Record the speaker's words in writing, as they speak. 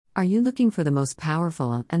Are you looking for the most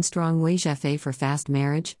powerful and strong Wazifa for fast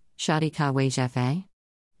marriage, Shadi Ka Wazifa?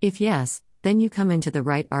 If yes, then you come into the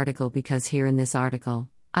right article, because here in this article,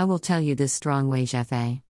 I will tell you this strong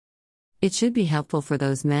Wazifa. It should be helpful for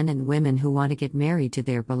those men and women who want to get married to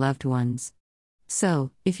their beloved ones.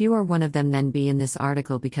 So, if you are one of them, then be in this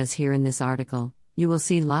article, because here in this article, you will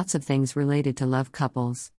see lots of things related to love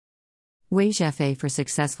couples. Wazifa for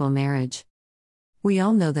successful marriage. We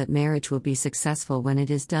all know that marriage will be successful when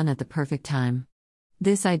it is done at the perfect time.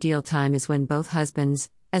 This ideal time is when both husbands,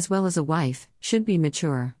 as well as a wife, should be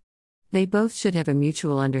mature. They both should have a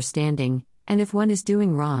mutual understanding, and if one is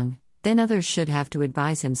doing wrong, then others should have to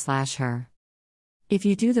advise him/her. If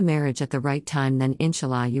you do the marriage at the right time, then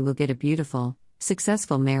inshallah you will get a beautiful,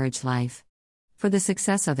 successful marriage life. For the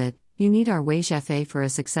success of it, you need our Wazifa for a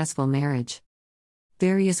successful marriage.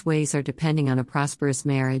 Various ways are depending on a prosperous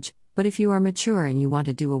marriage, but if you are mature and you want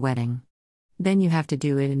to do a wedding, then you have to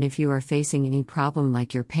do it. And if you are facing any problem,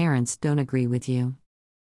 like your parents don't agree with you,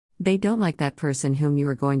 they don't like that person whom you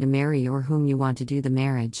are going to marry or whom you want to do the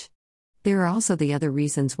marriage. There are also the other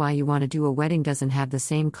reasons why you want to do a wedding doesn't have the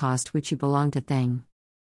same cost which you belong to thing.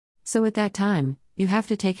 So at that time, you have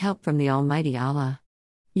to take help from the Almighty Allah.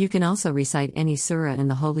 You can also recite any surah in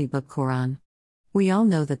the Holy Book Quran. We all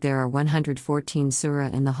know that there are 114 surah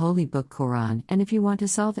in the Holy Book Quran, and if you want to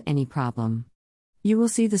solve any problem, you will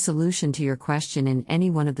see the solution to your question in any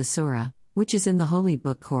one of the surah, which is in the Holy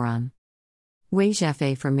Book Quran.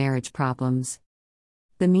 Wazifa for marriage problems.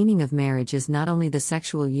 The meaning of marriage is not only the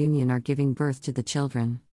sexual union or giving birth to the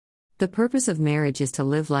children. The purpose of marriage is to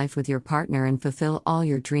live life with your partner and fulfill all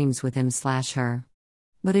your dreams with him/her.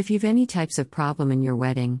 But if you've any types of problem in your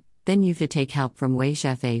wedding, then you've to take help from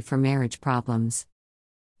Wazifa for marriage problems.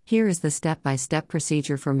 Here is the step-by-step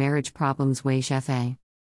procedure for marriage problems Wazifa.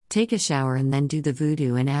 Take a shower and then do the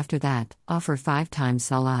wudu, and after that, offer 5 times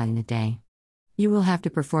salah in a day. You will have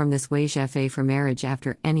to perform this Wazifa for marriage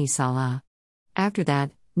after any salah. After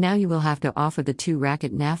that, now you will have to offer the 2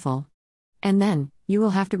 rakat nafil. And then, you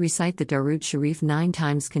will have to recite the Darud Sharif 9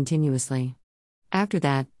 times continuously. After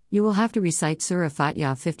that, you will have to recite Surah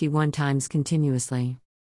Fatiha 51 times continuously.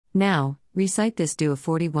 Now, recite this dua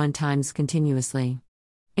 41 times continuously.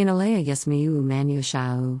 In Alaya Yasmi'u Man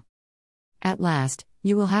Yusha'u. At last,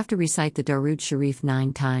 you will have to recite the Darud Sharif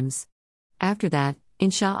 9 times. After that,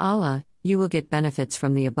 insha'Allah, you will get benefits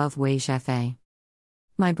from the above Wazifa.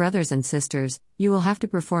 My brothers and sisters, you will have to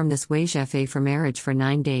perform this Wazifa for marriage for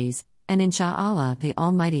 9 days, and insha'Allah the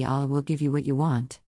Almighty Allah will give you what you want.